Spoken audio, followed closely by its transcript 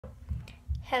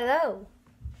Hello.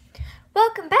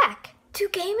 Welcome back to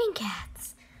Gaming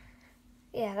Cats.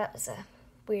 Yeah, that was a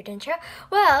weird intro.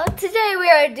 Well, today we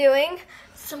are doing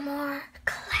some more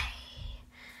clay.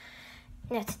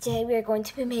 Now today we are going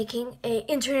to be making an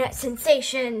internet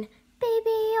sensation, Baby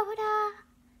Yoda.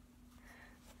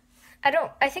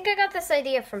 I think I got this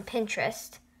idea from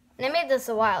Pinterest, and I made this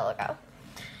a while ago.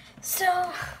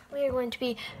 So we are going to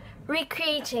be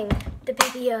recreating the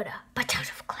Baby Yoda, but out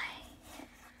of clay.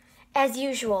 As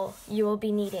usual, you will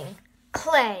be needing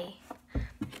clay,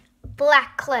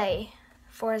 black clay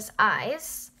for his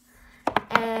eyes,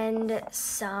 and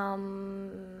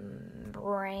some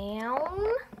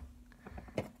brown,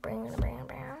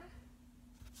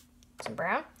 some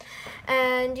brown,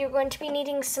 and you're going to be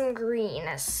needing some green.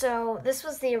 So this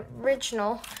was the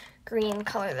original green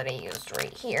color that I used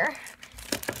right here.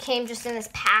 It came just in this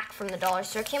pack from the dollar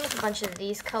store. It came with a bunch of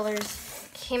these colors.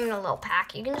 Came in a little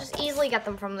pack. You can just easily get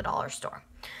them from the dollar store.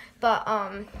 But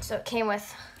so it came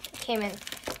in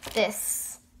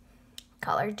this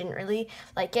color. Didn't really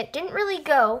like it. Didn't really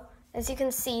go. As you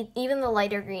can see, even the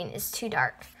lighter green is too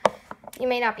dark. You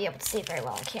may not be able to see it very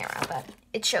well on camera, but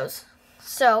it shows.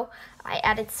 So I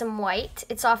added some white.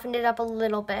 It softened it up a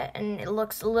little bit and it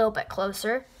looks a little bit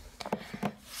closer.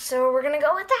 So we're gonna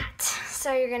go with that.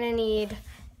 So you're gonna need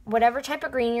whatever type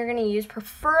of green you're going to use,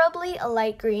 preferably a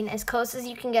light green, as close as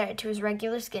you can get it to his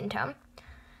regular skin tone,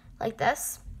 like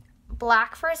this.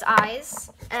 Black for his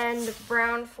eyes, and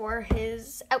brown for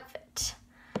his outfit.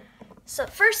 So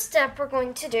the first step we're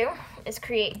going to do is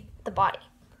create the body,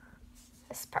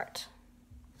 this part.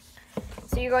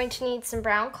 So you're going to need some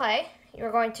brown clay.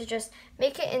 You're going to just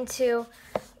make it into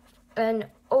an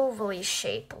ovally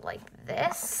shape like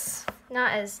this,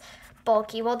 not as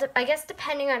bulky. Well, I guess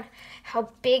depending on how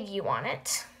big you want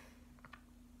it.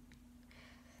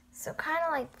 So kind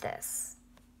of like this.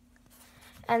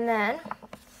 And then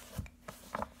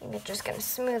you're just going to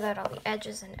smooth out all the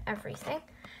edges and everything.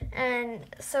 And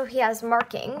so he has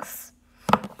markings.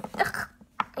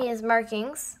 He has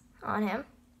markings on him.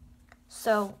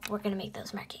 So we're going to make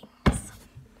those markings.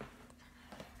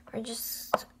 We're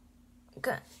just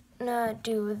gonna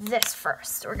do this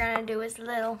first. We're gonna do his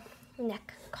little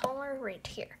neck collar right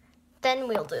here. Then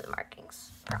we'll do the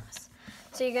markings, promise.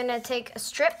 So you're gonna take a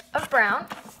strip of brown.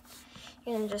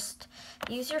 You're gonna just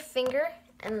use your finger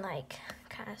and like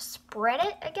kind of spread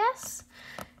it, I guess.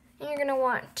 And you're gonna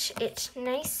want it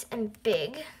nice and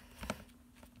big.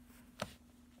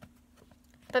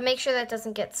 But make sure that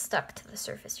doesn't get stuck to the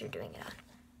surface you're doing it on.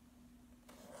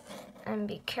 And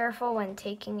be careful when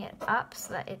taking it up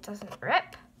so that it doesn't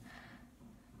rip.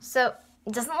 So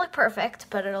it doesn't look perfect,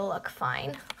 but it'll look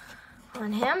fine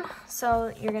on him.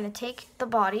 So you're gonna take the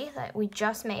body that we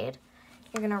just made.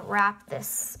 You're gonna wrap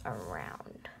this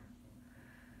around.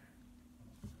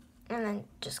 And then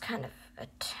just kind of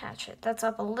attach it. That's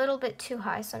up a little bit too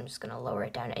high, so I'm just gonna lower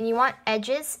it down. And you want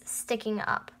edges sticking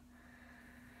up.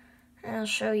 And I'll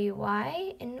show you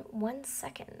why in 1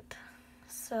 second.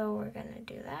 So we're gonna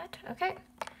do that. Okay,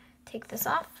 take this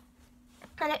off.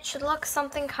 And it should look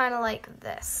something kind of like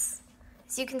this.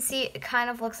 As you can see, it kind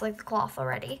of looks like the cloth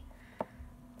already.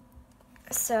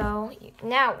 So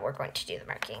now we're going to do the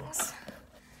markings.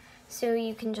 So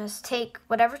you can just take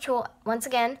whatever tool. Once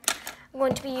again, I'm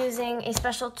going to be using a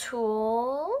special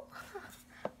tool.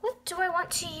 What do I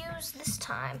want to use this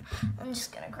time? I'm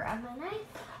just gonna grab my knife.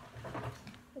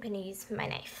 I'm gonna use my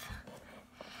knife.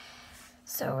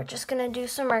 So we're just gonna do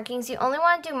some markings. You only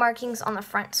wanna do markings on the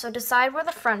front. So decide where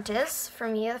the front is. For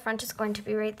me, the front is going to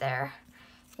be right there.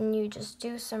 And you just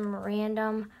do some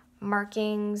random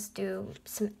markings, do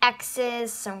some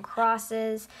X's, some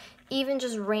crosses, even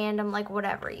just random, like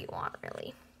whatever you want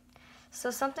really. So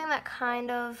something that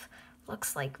kind of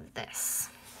looks like this.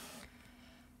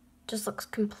 Just looks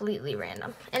completely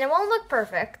random. And it won't look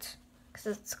perfect because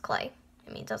it's clay.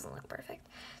 I mean, it doesn't look perfect.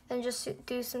 Then just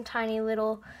do some tiny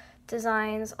little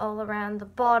designs all around the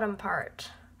bottom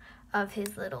part of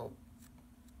his little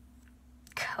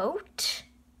coat,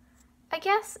 I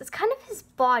guess. It's kind of his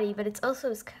body, but it's also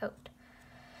his coat.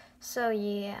 So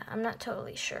yeah, I'm not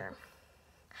totally sure.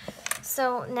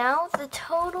 So now the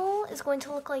total is going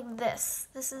to look like this.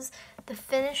 This is the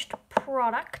finished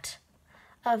product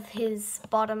of his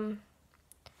bottom,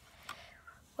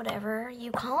 whatever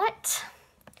you call it.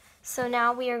 So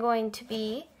now we are going to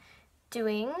be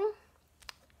doing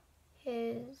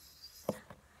his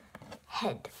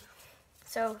head.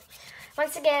 So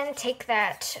once again, take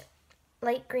that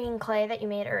light green clay that you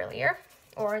made earlier,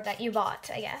 or that you bought,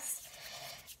 I guess.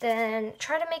 Then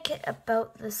try to make it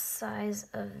about the size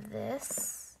of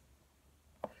this.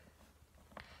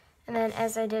 And then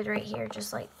as I did right here,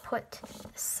 just like put the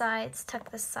sides,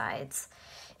 tuck the sides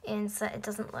in so it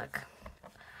doesn't look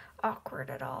awkward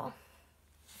at all.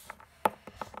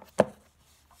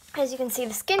 As you can see,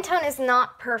 the skin tone is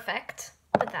not perfect,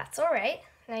 but that's all right.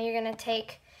 Now you're gonna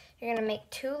make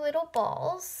 2 little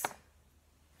balls,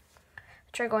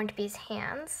 which are going to be his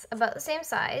hands, about the same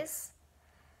size.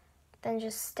 Then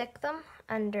just stick them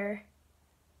under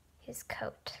his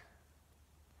coat.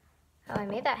 Oh, I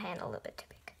made that hand a little bit too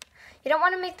big. You don't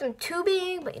want to make them too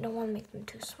big, but you don't want to make them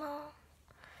too small.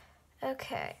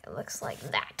 Okay, it looks like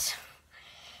that.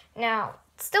 Now,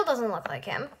 it still doesn't look like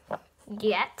him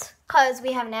yet, because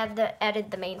we haven't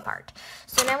added the main part.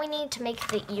 So now we need to make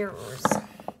the ears.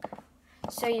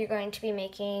 So you're going to be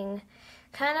making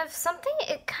kind of something,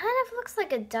 it kind of looks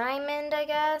like a diamond, I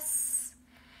guess,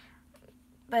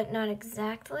 but not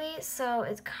exactly. So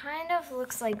it kind of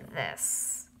looks like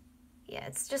this. Yeah,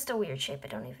 it's just a weird shape. I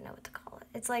don't even know what to call it.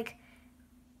 It's like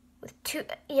with 2,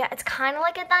 yeah, it's kind of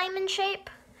like a diamond shape.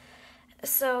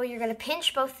 So you're gonna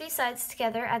pinch both these sides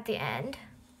together at the end,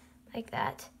 like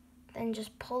that. Then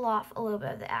just pull off a little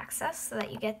bit of the excess so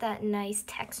that you get that nice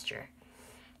texture.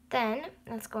 Then,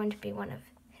 that's going to be one of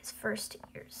his first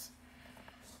ears.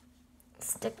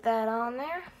 Stick that on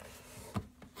there.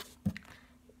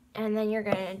 And then you're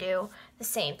gonna do the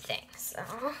same thing. So,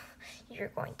 you're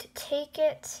going to take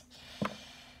it.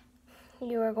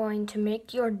 You are going to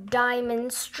make your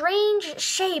diamond strange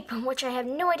shape, which I have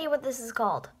no idea what this is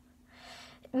called.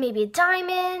 Maybe a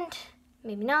diamond,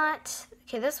 maybe not.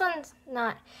 Okay, this one's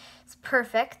not as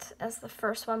perfect as the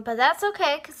first one, but that's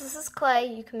okay because this is clay.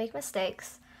 You can make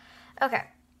mistakes. Okay,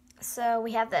 so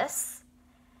we have this.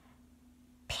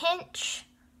 Pinch,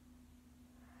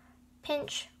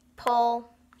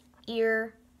 pull,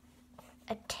 ear,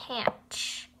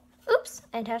 attach. Oops,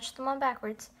 I attached them on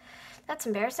backwards. That's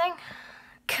embarrassing.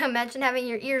 Imagine having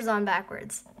your ears on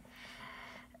backwards.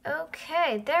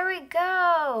 Okay, there we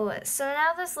go. So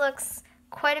now this looks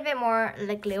quite a bit more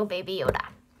like little baby Yoda.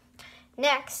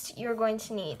 Next, you're going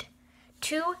to need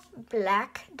 2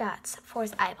 black dots for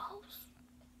his eyeballs.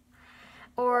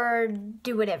 Or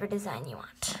do whatever design you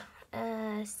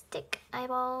want. Stick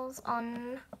eyeballs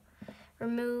on.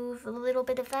 Remove a little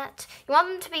bit of that. You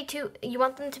want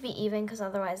them to be even because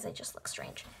otherwise they just look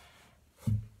strange.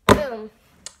 Boom.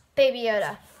 Baby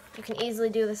Yoda. You can easily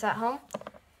do this at home.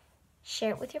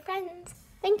 Share it with your friends.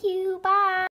 Thank you. Bye.